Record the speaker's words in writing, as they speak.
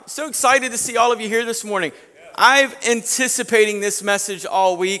So excited to see all of you here this morning. I've anticipating this message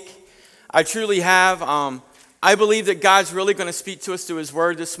all week. I truly have. I believe that God's really going to speak to us through His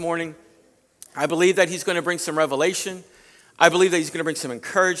Word this morning. I believe that He's going to bring some revelation. I believe that He's going to bring some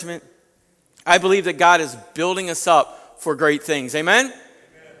encouragement. I believe that God is building us up for great things. Amen?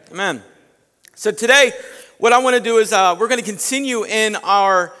 Amen. So today, what I want to do is we're going to continue in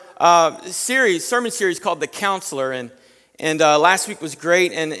our sermon series called The Counselor. And last week was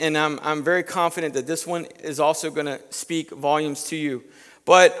great, and I'm very confident that this one is also going to speak volumes to you.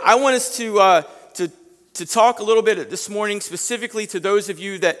 But I want us to talk a little bit this morning, specifically to those of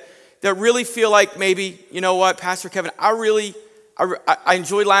you that really feel like maybe, you know what, Pastor Kevin, I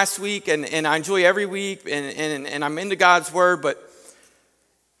enjoyed last week, and I enjoy every week, and I'm into God's Word, but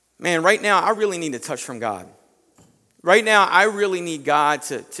man, right now, I really need a touch from God. Right now, I really need God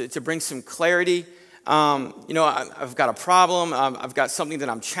to bring some clarity. I've got a problem. I've got something that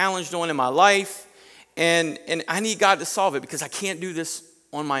I'm challenged on in my life, and I need God to solve it because I can't do this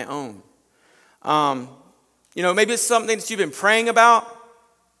on my own. Maybe it's something that you've been praying about,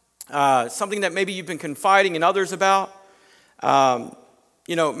 something that maybe you've been confiding in others about.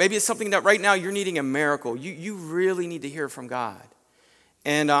 Maybe it's something that right now you're needing a miracle. You really need to hear from God.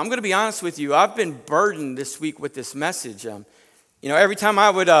 And I'm going to be honest with you. I've been burdened this week with this message. Every time I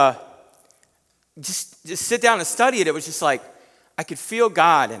would just sit down and study it, it was just like I could feel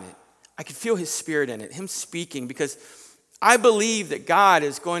God in it. I could feel His Spirit in it, Him speaking, because I believe that God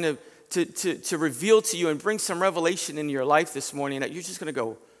is going to reveal to you and bring some revelation into your life this morning that you're just going to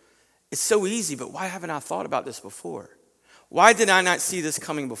go, it's so easy, but why haven't I thought about this before? Why did I not see this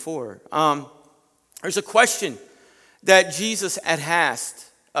coming before? There's a question that Jesus had asked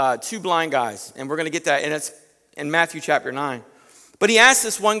two blind guys, and we're going to get that, and it's in Matthew chapter 9. But He asked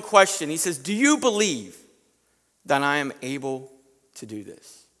this one question. He says, do you believe that I am able to do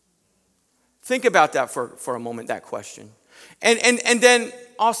this? Think about that for a moment, that question. And then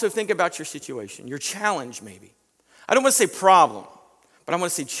also think about your situation, your challenge maybe. I don't want to say problem, but I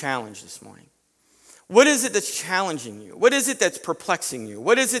want to say challenge this morning. What is it that's challenging you? What is it that's perplexing you?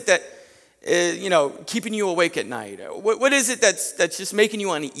 What is it that keeping you awake at night? What is it that's just making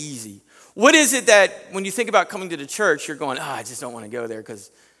you uneasy? What is it that when you think about coming to the church, you're going, I just don't want to go there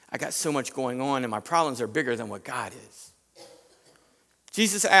because I got so much going on and my problems are bigger than what God is?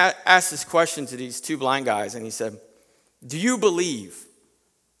 Jesus asked this question to these two blind guys, and He said, do you believe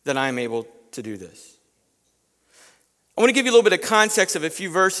that I am able to do this? I want to give you a little bit of context of a few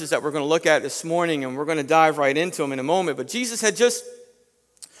verses that we're going to look at this morning, and we're going to dive right into them in a moment. But Jesus had just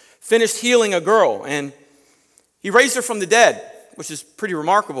finished healing a girl, and He raised her from the dead, which is pretty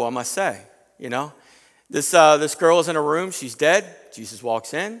remarkable, I must say. This girl is in a room, she's dead. Jesus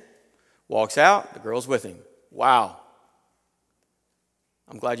walks in, walks out, the girl's with Him. Wow.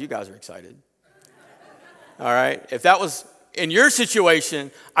 I'm glad you guys are excited. All right, if that was in your situation,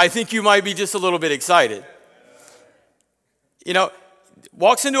 I think you might be just a little bit excited.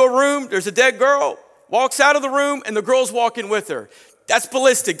 Walks into a room, there's a dead girl, walks out of the room, and the girl's walking with her. That's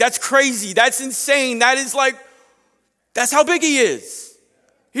ballistic. That's crazy. That's insane. That's how big He is.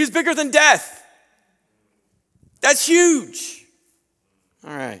 He's bigger than death. That's huge.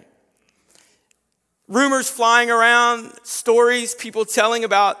 All right. Rumors flying around, stories, people telling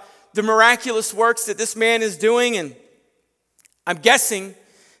about the miraculous works that this man is doing, and I'm guessing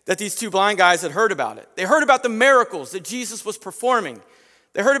that these two blind guys had heard about it. They heard about the miracles that Jesus was performing.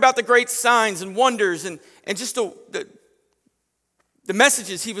 They heard about the great signs and wonders and just the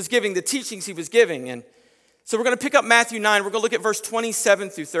messages He was giving, the teachings He was giving. And so we're going to pick up Matthew 9. We're going to look at verse 27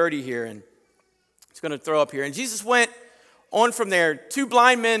 through 30 here. And it's going to throw up here. And Jesus went on from there. Two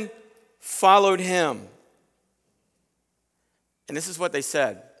blind men followed Him. And this is what they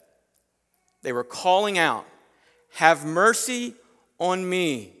said. They were calling out, have mercy on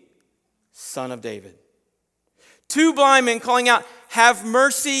me, Son of David. Two blind men calling out, have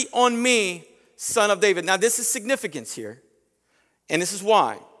mercy on me, Son of David. Now this is significance here. And this is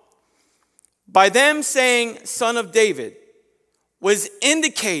why. By them saying Son of David was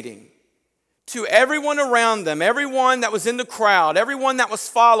indicating to everyone around them, everyone that was in the crowd, everyone that was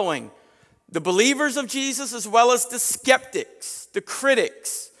following, the believers of Jesus as well as the skeptics, the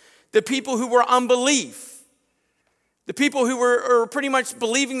critics, the people who were unbelief, the people who were pretty much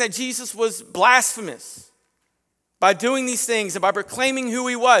believing that Jesus was blasphemous by doing these things and by proclaiming who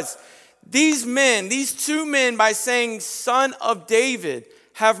He was. These two men, by saying, Son of David,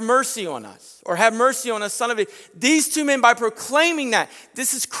 have mercy on us, or have mercy on us, Son of David. These two men, by proclaiming that,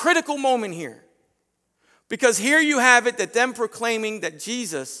 this is a critical moment here. Because here you have it, that them proclaiming that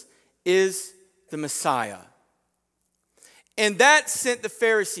Jesus is the Messiah. And that sent the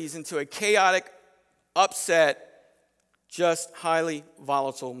Pharisees into a chaotic, upset, just highly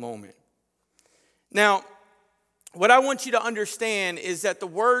volatile moment. Now, what I want you to understand is that the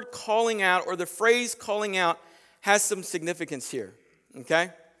word calling out or the phrase calling out has some significance here, okay?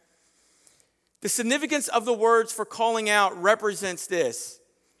 The significance of the words for calling out represents this.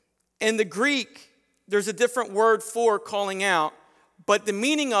 In the Greek, there's a different word for calling out, but the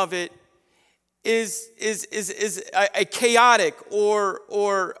meaning of it is a chaotic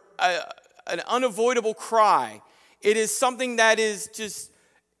or an unavoidable cry. It is something that is just,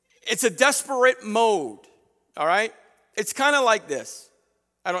 it's a desperate mode, all right? It's kind of like this.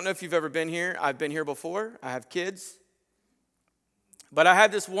 I don't know if you've ever been here. I've been here before. I have kids. But I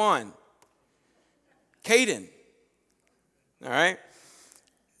had this one, Caden, all right,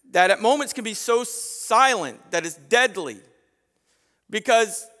 that at moments can be so silent that it's deadly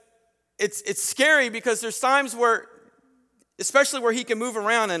because it's scary because there's times where, especially where he can move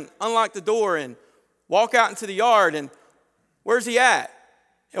around and unlock the door and walk out into the yard and where's he at?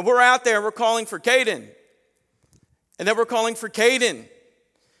 And we're out there and we're calling for Caden. And then we're calling for Caden.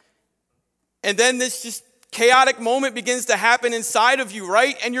 And then this just chaotic moment begins to happen inside of you,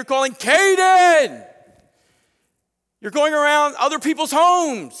 right? And you're calling Caden. You're going around other people's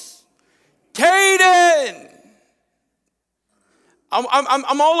homes. Caden.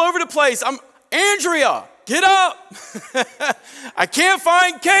 I'm all over the place. Andrea, get up. I can't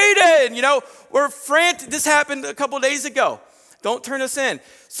find Caden. You know, we're frantic. This happened a couple days ago. Don't turn us in.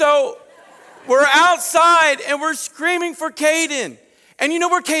 So we're outside and we're screaming for Caden. And you know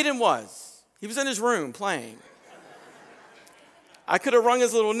where Caden was? He was in his room playing. I could have wrung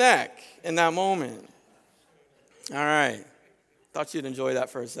his little neck in that moment. All right. Thought you'd enjoy that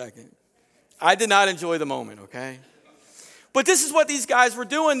for a second. I did not enjoy the moment, okay? But this is what these guys were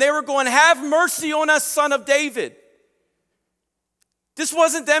doing. They were going, have mercy on us, son of David. This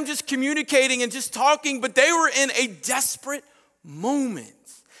wasn't them just communicating and just talking, but they were in a desperate moment.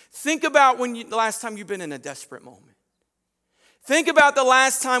 Think about the last time you've been in a desperate moment. Think about the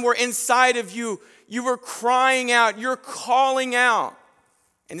last time where inside of you, you were crying out, you're calling out.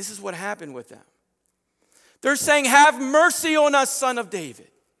 And this is what happened with them. They're saying, have mercy on us, son of David.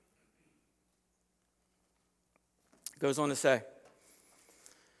 Goes on to say,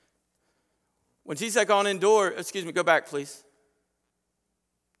 when Jesus had gone go back, please.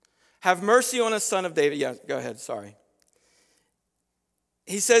 Have mercy on us, son of David. Yeah, go ahead, sorry.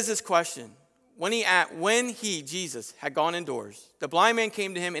 He says this question. When he, Jesus, had gone indoors, the blind man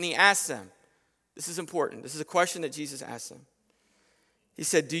came to him and he asked them, this is important. This is a question that Jesus asked them. He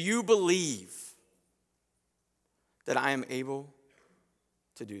said, do you believe that I am able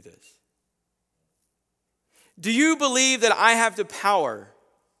to do this? Do you believe that I have the power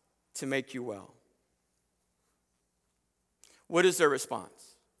to make you well? What is their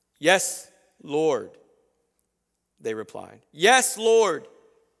response? Yes, Lord, they replied. Yes, Lord,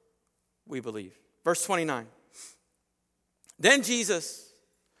 we believe. Verse 29. Then Jesus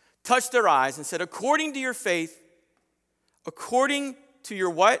touched their eyes and said, according to your faith, according to your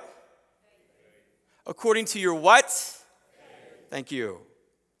what? According to your what? Thank you.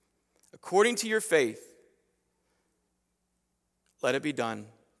 According to your faith, let it be done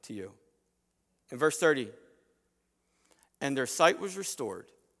to you. In verse 30, and their sight was restored.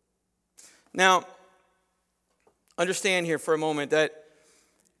 Now, understand here for a moment that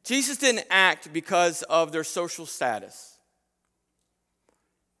Jesus didn't act because of their social status.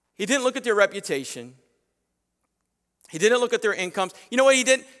 He didn't look at their reputation. He didn't look at their incomes. You know what he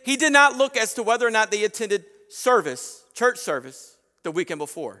did? He did not look as to whether or not they attended church service, the weekend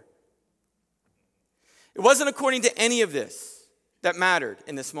before. It wasn't according to any of this that mattered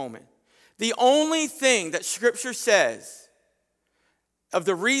in this moment. The only thing that Scripture says of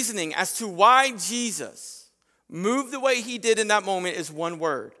the reasoning as to why Jesus moved the way he did in that moment is one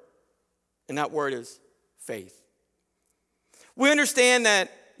word, and that word is faith. We understand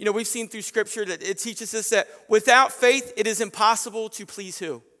that, we've seen through Scripture that it teaches us that without faith, it is impossible to please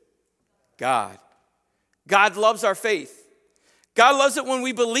who? God. God loves our faith. God loves it when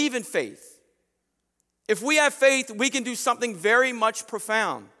we believe in faith. If we have faith, we can do something very much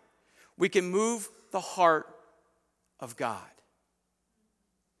profound. We can move the heart of God.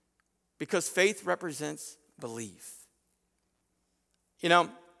 Because faith represents belief. We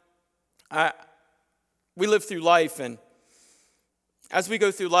live through life, and as we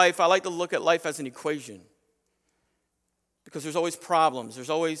go through life, I like to look at life as an equation. Because there's always problems. There's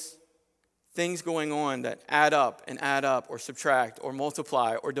always things going on that add up or subtract or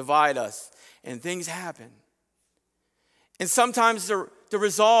multiply or divide us. And things happen. And sometimes the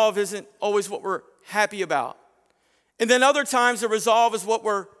resolve isn't always what we're happy about. And then other times the resolve is what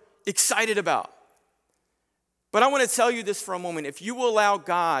we're excited about. But I want to tell you this for a moment. If you will allow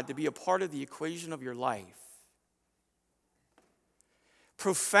God to be a part of the equation of your life,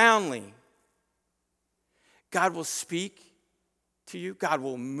 profoundly, God will speak to you. God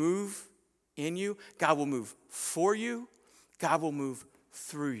will move in you. God will move for you. God will move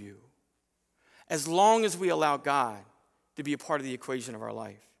through you. As long as we allow God to be a part of the equation of our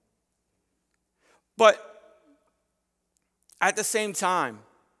life. But at the same time,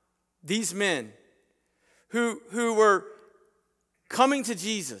 these men who were coming to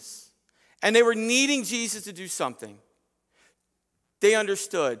Jesus and they were needing Jesus to do something, they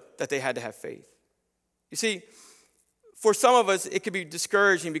understood that they had to have faith. You see, for some of us, it could be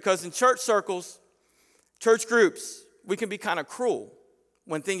discouraging because in church circles, church groups, we can be kind of cruel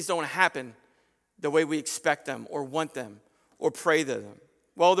when things don't happen the way we expect them or want them or pray to them.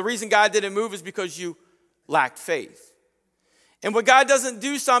 Well, the reason God didn't move is because you lacked faith. And when God doesn't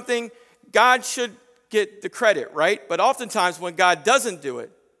do something, God should get the credit, right? But oftentimes when God doesn't do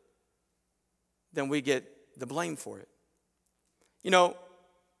it, then we get the blame for it. You know,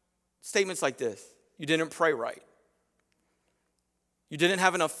 statements like this: you didn't pray right. You didn't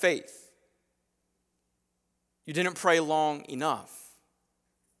have enough faith. You didn't pray long enough.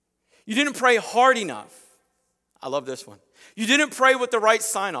 You didn't pray hard enough. I love this one. You didn't pray with the right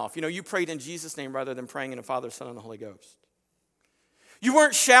sign-off. You know, you prayed in Jesus' name rather than praying in the Father, Son, and the Holy Ghost. You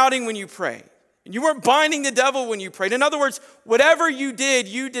weren't shouting when you prayed. And you weren't binding the devil when you prayed. In other words, whatever you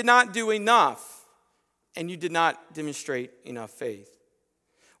did not do enough. And you did not demonstrate enough faith.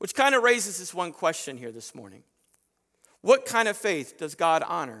 Which kind of raises this one question here this morning. What kind of faith does God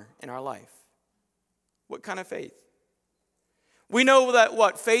honor in our life? What kind of faith? We know that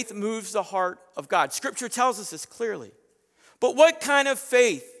what? Faith moves the heart of God. Scripture tells us this clearly. But what kind of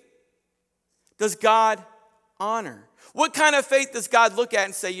faith does God honor? What kind of faith does God look at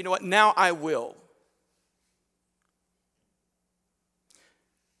and say, you know what, now I will?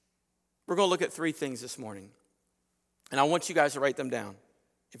 We're going to look at three things this morning. And I want you guys to write them down.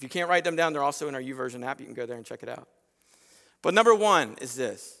 If you can't write them down, they're also in our YouVersion app. You can go there and check it out. But number one is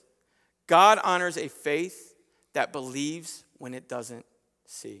this: God honors a faith that believes when it doesn't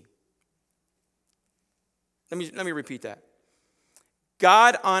see. Let me repeat that.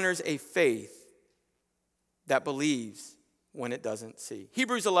 God honors a faith that believes when it doesn't see.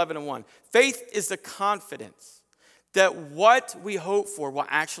 Hebrews 11:1. Faith is the confidence that what we hope for will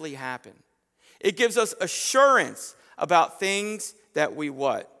actually happen. It gives us assurance about things that we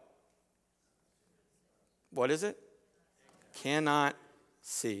what? What is it? Cannot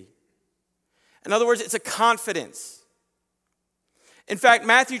see. In other words, it's a confidence. In fact,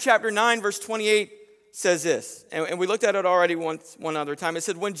 Matthew chapter 9, verse 28 says this, and we looked at it already one other time. It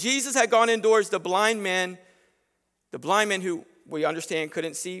said, when Jesus had gone indoors, the blind man who we understand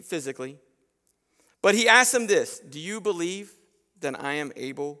couldn't see physically, but he asked him this: do you believe that I am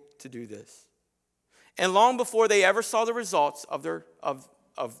able to do this? And long before they ever saw the results of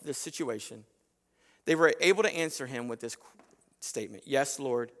this situation, they were able to answer him with this statement: yes,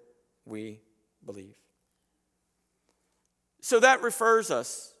 Lord, we believe. So that refers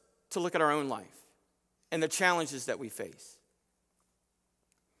us to look at our own life and the challenges that we face.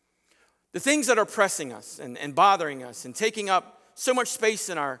 The things that are pressing us and bothering us and taking up so much space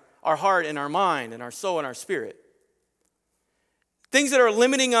in our heart and our mind and our soul and our spirit. Things that are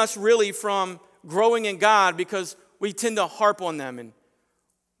limiting us really from growing in God because we tend to harp on them and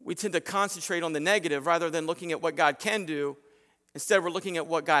we tend to concentrate on the negative rather than looking at what God can do. Instead, we're looking at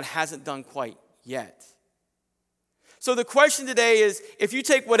what God hasn't done quite yet. So the question today is, if you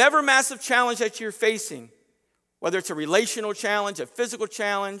take whatever massive challenge that you're facing, whether it's a relational challenge, a physical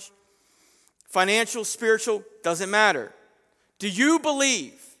challenge, financial, spiritual, doesn't matter. Do you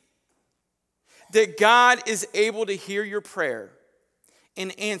believe that God is able to hear your prayer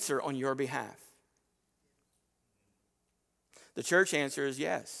and answer on your behalf? The church answer is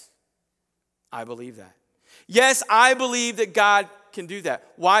yes. I believe that. Yes, I believe that God can do that.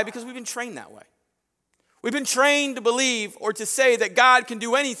 Why? Because we've been trained that way. We've been trained to believe or to say that God can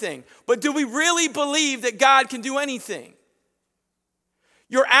do anything. But do we really believe that God can do anything?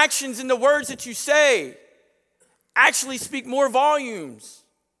 Your actions and the words that you say actually speak more volumes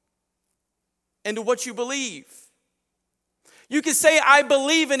into what you believe. You can say, I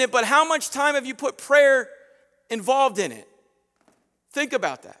believe in it, but how much time have you put prayer involved in it? Think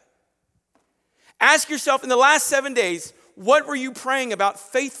about that. Ask yourself, in the last 7 days, what were you praying about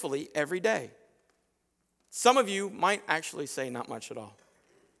faithfully every day? Some of you might actually say not much at all.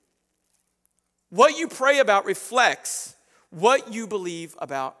 What you pray about reflects what you believe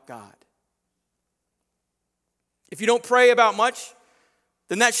about God. If you don't pray about much,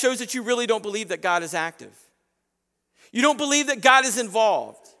 then that shows that you really don't believe that God is active. You don't believe that God is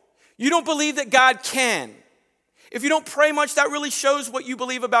involved. You don't believe that God can. If you don't pray much, that really shows what you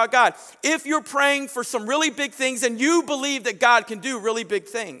believe about God. If you're praying for some really big things, then you believe that God can do really big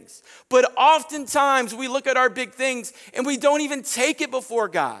things. But oftentimes we look at our big things and we don't even take it before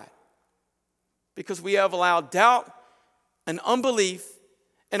God because we have allowed doubt and unbelief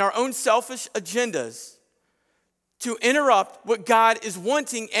and our own selfish agendas to interrupt what God is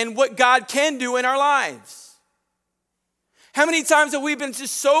wanting and what God can do in our lives. How many times have we been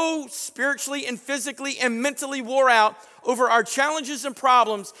just so spiritually and physically and mentally wore out over our challenges and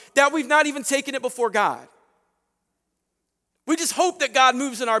problems that we've not even taken it before God? We just hope that God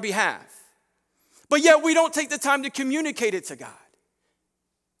moves in our behalf, but yet we don't take the time to communicate it to God.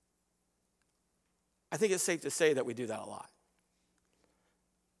 I think it's safe to say that we do that a lot.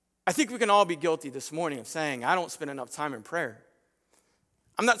 I think we can all be guilty this morning of saying, I don't spend enough time in prayer.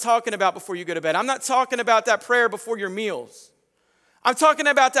 I'm not talking about before you go to bed. I'm not talking about that prayer before your meals. I'm talking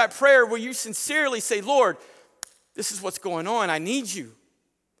about that prayer where you sincerely say, Lord, this is what's going on. I need you.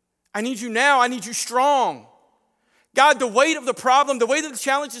 I need you now. I need you strong. God, the weight of the problem, the weight of the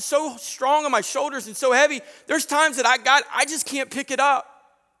challenge is so strong on my shoulders and so heavy. There's times that I just can't pick it up.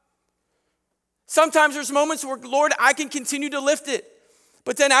 Sometimes there's moments where, Lord, I can continue to lift it.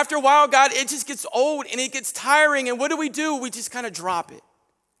 But then after a while, God, it just gets old and it gets tiring. And what do? We just kind of drop it.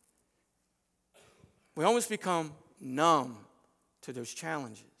 We almost become numb to those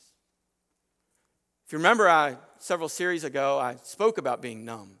challenges. If you remember, several series ago, I spoke about being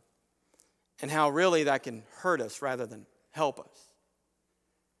numb and how really that can hurt us rather than help us.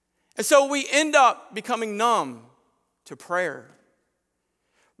 And so we end up becoming numb to prayer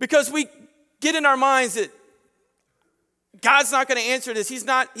because we get in our minds that God's not going to answer this. He's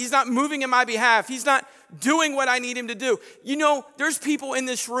not moving in my behalf. He's not doing what I need him to do. You know, there's people in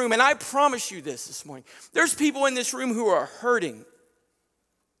this room, and I promise you this morning. There's people in this room who are hurting.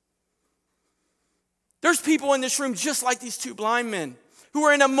 There's people in this room just like these two blind men who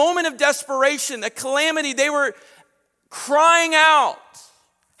were in a moment of desperation, a calamity. They were crying out,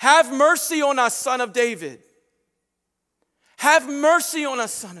 have mercy on us, Son of David. Have mercy on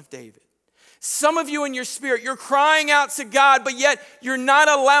us, Son of David. Some of you in your spirit, you're crying out to God, but yet you're not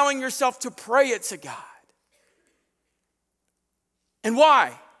allowing yourself to pray it to God. And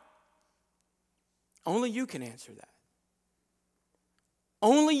why? Only you can answer that.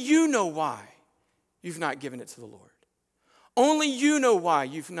 Only you know why you've not given it to the Lord. Only you know why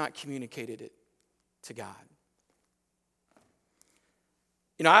you've not communicated it to God.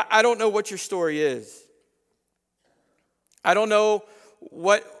 You know, I don't know what your story is. I don't know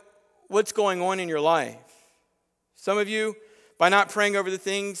what's going on in your life. Some of you, by not praying over the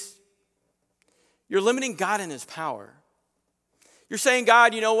things, you're limiting God and his power. You're saying,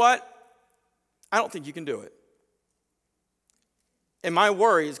 God, you know what? I don't think you can do it. And my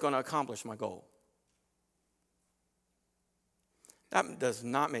worry is going to accomplish my goal. That does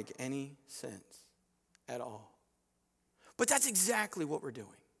not make any sense at all. But that's exactly what we're doing.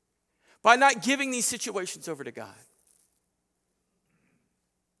 By not giving these situations over to God.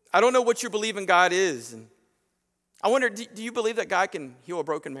 I don't know what you believe in God is. And I wonder, do you believe that God can heal a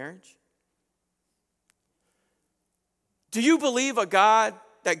broken marriage? Do you believe that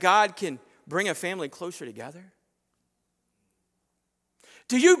God can bring a family closer together?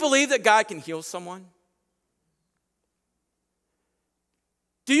 Do you believe that God can heal someone?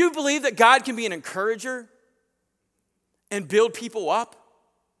 Do you believe that God can be an encourager and build people up?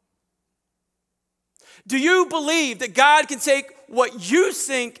 Do you believe that God can take what you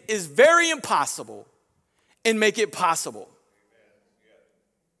think is very impossible and make it possible?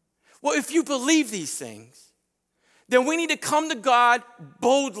 Well, if you believe these things, then we need to come to God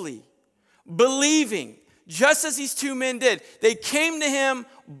boldly, believing, just as these two men did. They came to him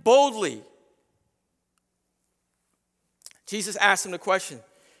boldly. Jesus asked him the question,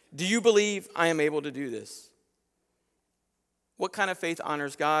 do you believe I am able to do this? What kind of faith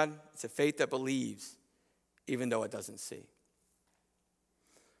honors God? It's a faith that believes, even though it doesn't see.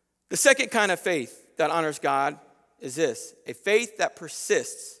 The second kind of faith that honors God is this, a faith that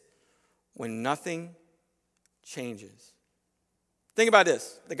persists when nothing changes. Think about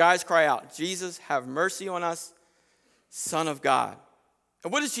this. The guys cry out, Jesus, have mercy on us, Son of God.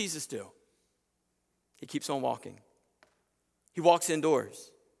 And what does Jesus do? He keeps on walking. He walks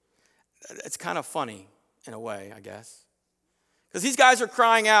indoors. It's kind of funny in a way, I guess. Because these guys are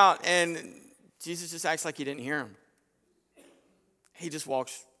crying out and Jesus just acts like he didn't hear them. He just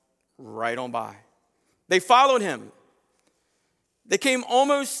walks right on by. They followed him. They came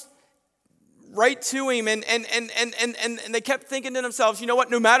almost right to him, and they kept thinking to themselves, you know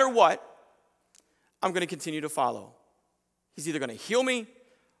what, no matter what, I'm going to continue to follow. He's either going to heal me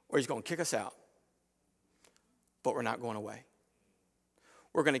or he's going to kick us out. But we're not going away.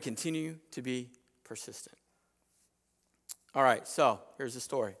 We're going to continue to be persistent. All right, so here's the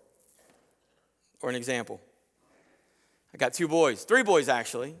story, or an example. I got three boys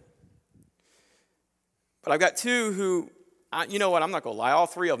actually. But I've got two who, you know what, I'm not going to lie, all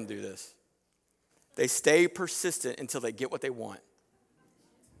three of them do this. They stay persistent until they get what they want.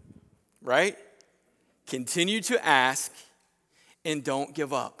 Right? Continue to ask and don't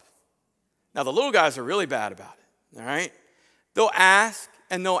give up. Now, the little guys are really bad about it, all right? They'll ask,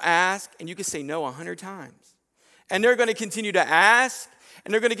 and you can say no 100 times. And they're going to continue to ask,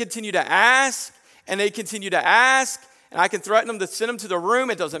 and they're going to continue to ask, and they continue to ask, and I can threaten them to send them to the room.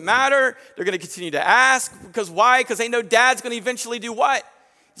 It doesn't matter. They're going to continue to ask. Because why? Because they know Dad's going to eventually do what?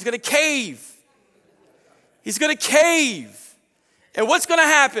 He's going to cave. He's going to cave. And what's going to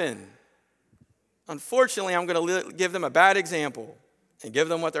happen? Unfortunately, I'm going to give them a bad example and give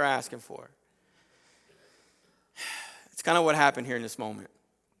them what they're asking for. It's kind of what happened here in this moment.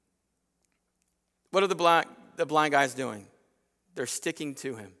 What are the blind guys doing? They're sticking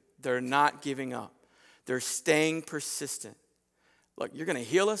to him. They're not giving up. They're staying persistent. Look, you're going to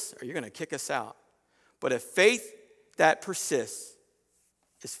heal us or you're going to kick us out. But a faith that persists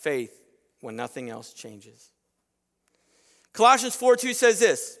is faith when nothing else changes. Colossians 4:2 says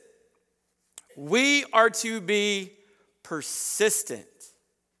this: we are to be persistent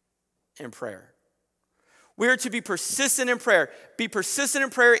in prayer. We are to be persistent in prayer. Be persistent in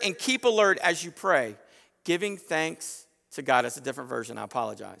prayer and keep alert as you pray, giving thanks to God. That's a different version. I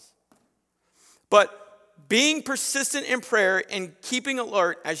apologize. But being persistent in prayer and keeping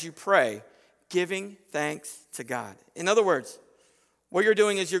alert as you pray, giving thanks to God. In other words, what you're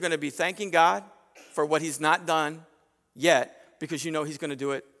doing is you're going to be thanking God for what he's not done yet because you know he's going to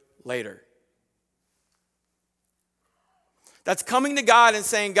do it later. That's coming to God and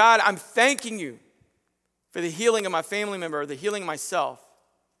saying, God, I'm thanking you for the healing of my family member or the healing of myself.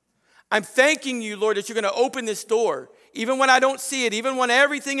 I'm thanking you, Lord, that you're going to open this door. Even when I don't see it, even when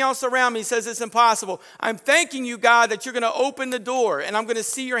everything else around me says it's impossible. I'm thanking you, God, that you're going to open the door and I'm going to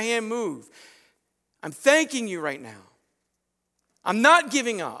see your hand move. I'm thanking you right now. I'm not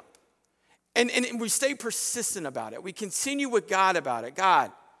giving up. And we stay persistent about it. We continue with God about it.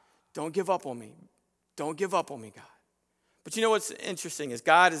 God, don't give up on me. Don't give up on me, God. But you know what's interesting is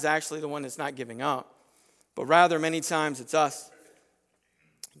God is actually the one that's not giving up. But rather, many times it's us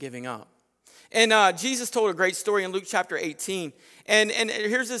giving up. And Jesus told a great story in Luke chapter 18. And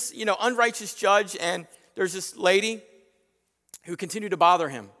here's this, unrighteous judge, and there's this lady who continued to bother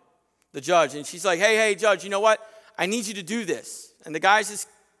him, the judge. And she's like, hey, judge, you know what? I need you to do this. And the guy's just,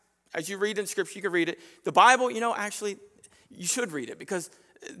 as you read in Scripture, you can read it. The Bible, actually, you should read it because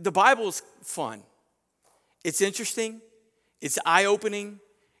the Bible is fun. It's interesting. It's eye-opening.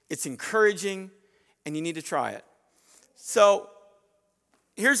 It's encouraging. And you need to try it. So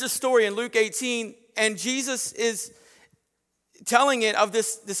here's a story in Luke 18, and Jesus is telling it of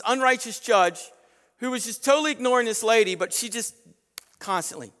this unrighteous judge who was just totally ignoring this lady, but she just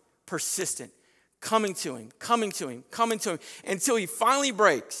constantly persistent, coming to him, until he finally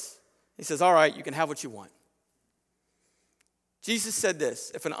breaks. He says, all right, you can have what you want. Jesus said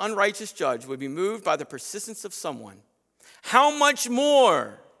this: if an unrighteous judge would be moved by the persistence of someone, how much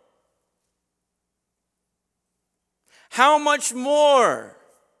more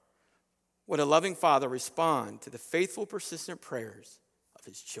would a loving father respond to the faithful, persistent prayers of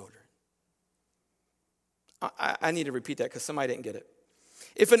his children? I need to repeat that because somebody didn't get it.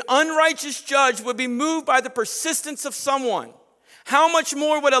 If an unrighteous judge would be moved by the persistence of someone, how much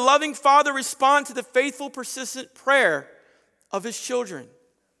more would a loving father respond to the faithful, persistent prayer of his children?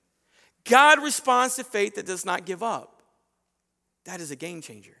 God responds to faith that does not give up. That is a game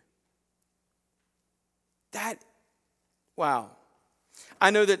changer. Wow. I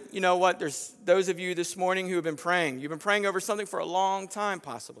know that, there's those of you this morning who have been praying. You've been praying over something for a long time,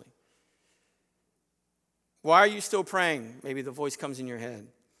 possibly. Why are you still praying? Maybe the voice comes in your head.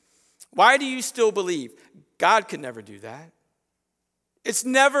 Why do you still believe? God could never do that. It's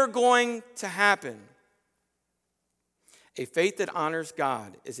never going to happen. A faith that honors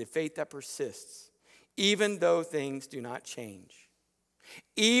God is a faith that persists, even though things do not change,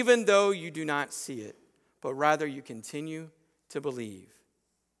 even though you do not see it, but rather you continue to believe.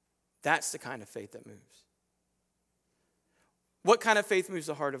 That's the kind of faith that moves. What kind of faith moves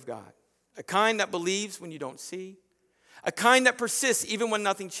the heart of God? A kind that believes when you don't see. A kind that persists even when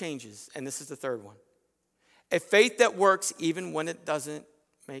nothing changes. And this is the third one. A faith that works even when it doesn't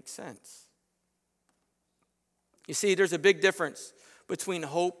make sense. You see, there's a big difference between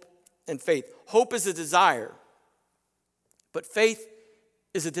hope and faith. Hope is a desire, but faith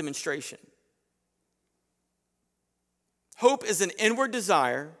is a demonstration. Hope is an inward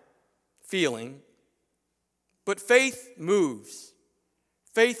desire, feeling, but faith moves.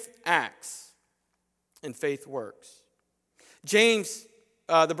 Faith acts, and faith works. James,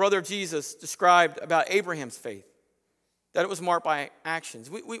 the brother of Jesus, described about Abraham's faith, that it was marked by actions.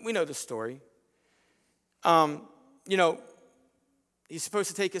 We know the story. He's supposed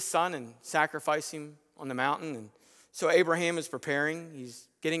to take his son and sacrifice him on the mountain. And so Abraham is preparing. He's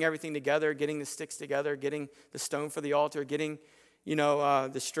getting everything together, getting the sticks together, getting the stone for the altar, getting,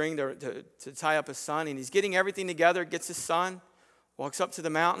 the string to tie up his son. And he's getting everything together, gets his son, walks up to the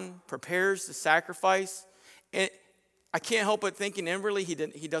mountain, prepares the sacrifice. And I can't help but thinking inwardly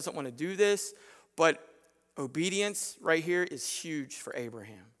he doesn't want to do this, but obedience right here is huge for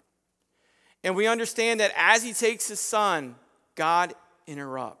Abraham. And we understand that as he takes his son, God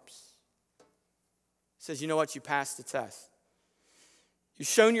interrupts. He says, you know what? You passed the test. You've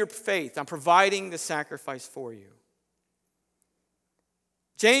shown your faith. I'm providing the sacrifice for you.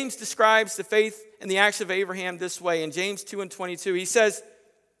 James describes the faith and the action of Abraham this way. In James 2:22, he says,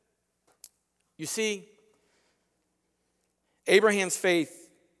 you see, Abraham's faith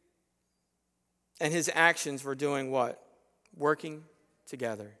and his actions were doing what? Working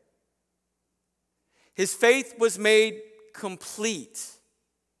together. His faith was made complete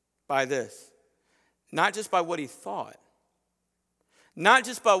by this. Not just by what he thought. Not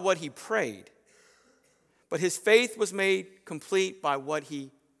just by what he prayed. But his faith was made complete by what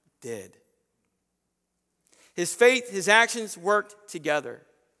he did. His faith, his actions worked together.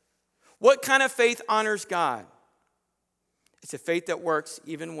 What kind of faith honors God? It's a faith that works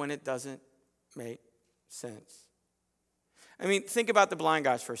even when it doesn't make sense. I mean, think about the blind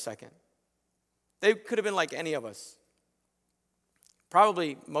guys for a second. They could have been like any of us.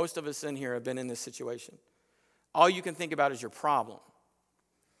 Probably most of us in here have been in this situation. All you can think about is your problem,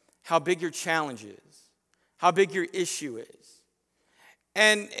 how big your challenge is, how big your issue is.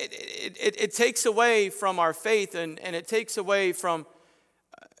 And it takes away from our faith, and it takes away from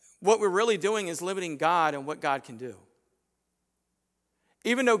what we're really doing is limiting God and what God can do.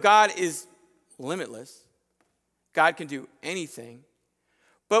 Even though God is limitless, God can do anything.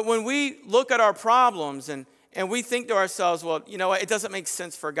 But when we look at our problems and we think to ourselves, well, you know what, it doesn't make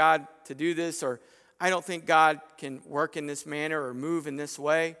sense for God to do this, or I don't think God can work in this manner or move in this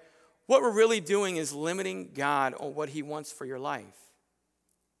way, what we're really doing is limiting God on what he wants for your life.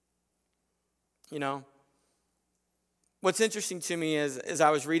 You know, what's interesting to me is, as I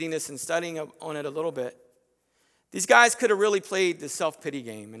was reading this and studying on it a little bit, these guys could have really played the self-pity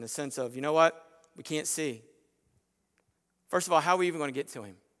game in the sense of, you know what, we can't see. First of all, how are we even going to get to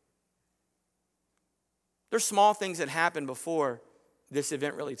him? There's small things that happened before this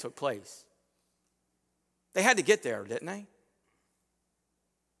event really took place. They had to get there, didn't they?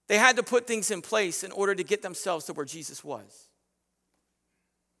 They had to put things in place in order to get themselves to where Jesus was.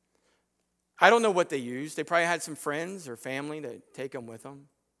 I don't know what they used. They probably had some friends or family to take them with them.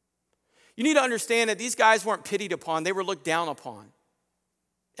 You need to understand that these guys weren't pitied upon. They were looked down upon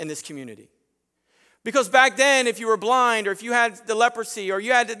in this community. Because back then, if you were blind or if you had the leprosy or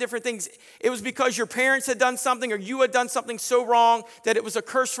you had the different things, it was because your parents had done something or you had done something so wrong that it was a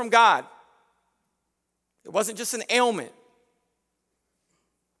curse from God. It wasn't just an ailment.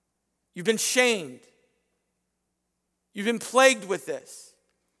 You've been shamed. You've been plagued with this.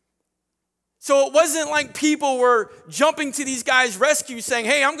 So it wasn't like people were jumping to these guys' rescue saying,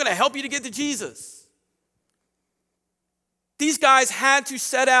 hey, I'm going to help you to get to Jesus. These guys had to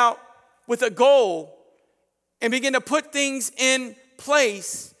set out with a goal and begin to put things in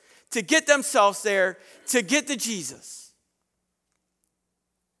place to get themselves there, to get to Jesus.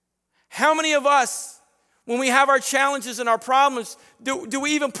 How many of us, when we have our challenges and our problems, do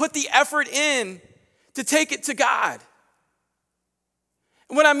we even put the effort in to take it to God?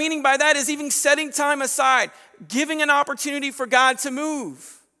 And what I'm meaning by that is even setting time aside, giving an opportunity for God to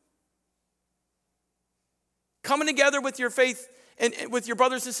move. Coming together with your faith and with your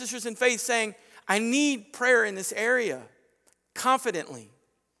brothers and sisters in faith saying, I need prayer in this area confidently.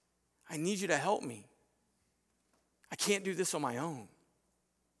 I need you to help me. I can't do this on my own.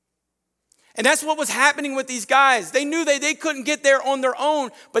 And that's what was happening with these guys. They knew they couldn't get there on their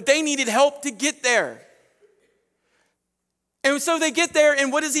own, but they needed help to get there. And so they get there,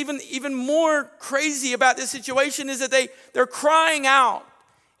 and what is even more crazy about this situation is that they're crying out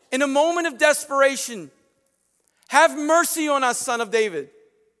in a moment of desperation, have mercy on us, Son of David.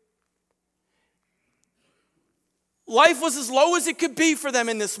 Life was as low as it could be for them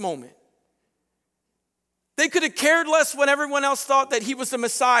in this moment. They could have cared less when everyone else thought that he was the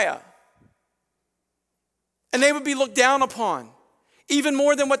Messiah. And they would be looked down upon, even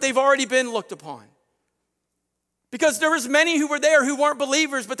more than what they've already been looked upon. Because there was many who were there who weren't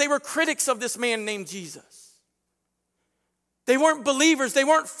believers, but they were critics of this man named Jesus. They weren't believers, they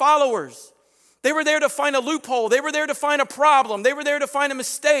weren't followers. They were there to find a loophole. They were there to find a problem. They were there to find a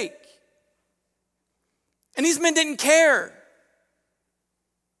mistake. And these men didn't care.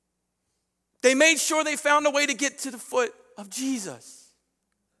 They made sure they found a way to get to the foot of Jesus.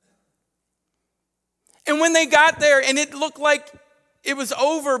 And when they got there and it looked like it was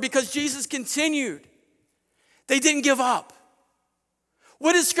over because Jesus continued, they didn't give up.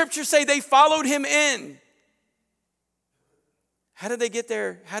 What does Scripture say? They followed him in. How did they get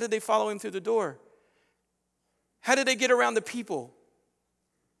there? How did they follow him through the door? How did they get around the people?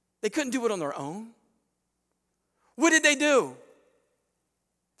 They couldn't do it on their own. What did they do?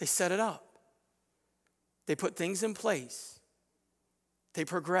 They set it up. They put things in place. They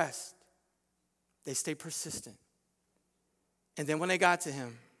progressed. They stayed persistent. And then when they got to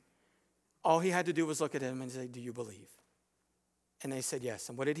him, all he had to do was look at him and say, "Do you believe?" And they said yes.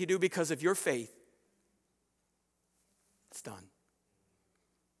 And what did he do? Because of your faith, it's done.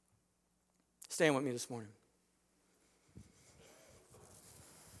 Stand with me this morning.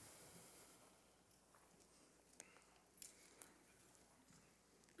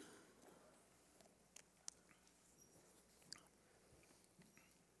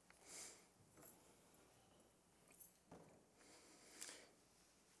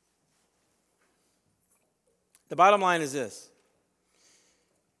 The bottom line is this.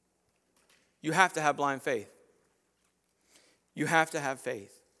 You have to have blind faith. You have to have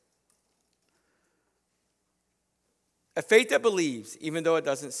faith. A faith that believes even though it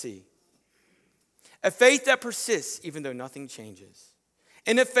doesn't see. A faith that persists even though nothing changes.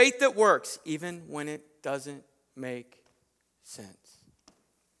 And a faith that works even when it doesn't make sense.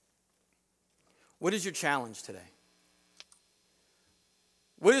 What is your challenge today?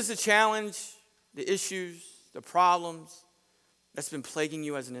 What is the challenge, the issues, the problems that's been plaguing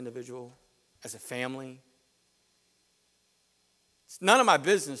you as an individual, as a family? It's none of my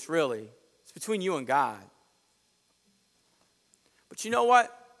business, really. It's between you and God. But you know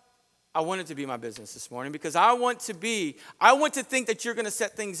what? I want it to be my business this morning because I want to think that you're going to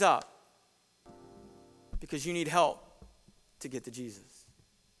set things up because you need help to get to Jesus.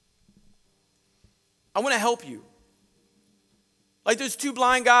 I want to help you. Like those two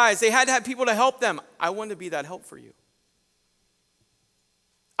blind guys, they had to have people to help them. I want to be that help for you.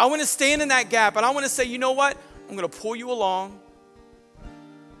 I want to stand in that gap and I want to say, you know what? I'm going to pull you along.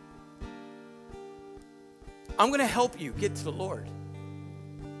 I'm going to help you get to the Lord.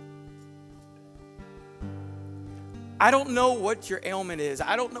 I don't know what your ailment is.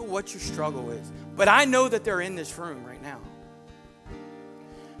 I don't know what your struggle is. But I know that they're in this room right now.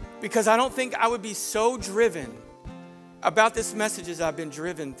 Because I don't think I would be so driven about this message as I've been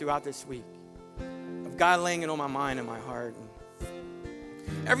driven throughout this week. Of God laying it on my mind and my heart.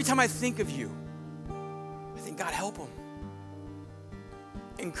 And every time I think of you, I think, God, help them.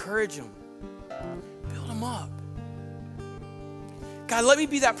 Encourage them. Build them up. God, let me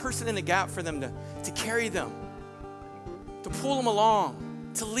be that person in the gap for them to carry them. To pull them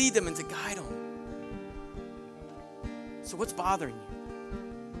along, to lead them and to guide them. So what's bothering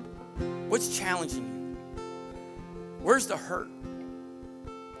you? What's challenging you? Where's the hurt?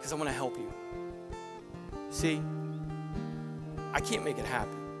 Because I want to help you. See, I can't make it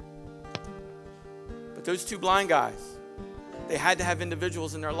happen. But those two blind guys, they had to have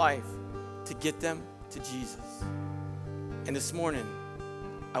individuals in their life to get them to Jesus. And this morning,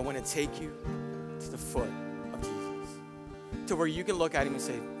 I want to take you to the foot of Jesus. To where you can look at him and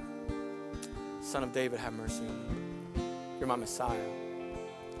say, Son of David, have mercy on me. You're my Messiah.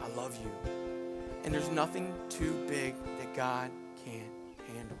 I love you. And there's nothing too big that God can't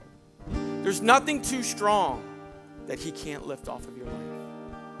handle. There's nothing too strong that he can't lift off of your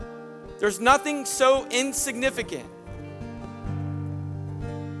life. There's nothing so insignificant.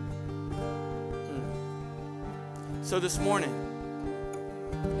 So this morning,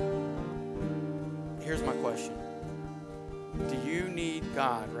 here's my question. Do you need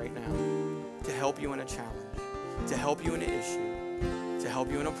God right now to help you in a challenge, to help you in an issue, to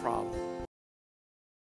help you in a problem?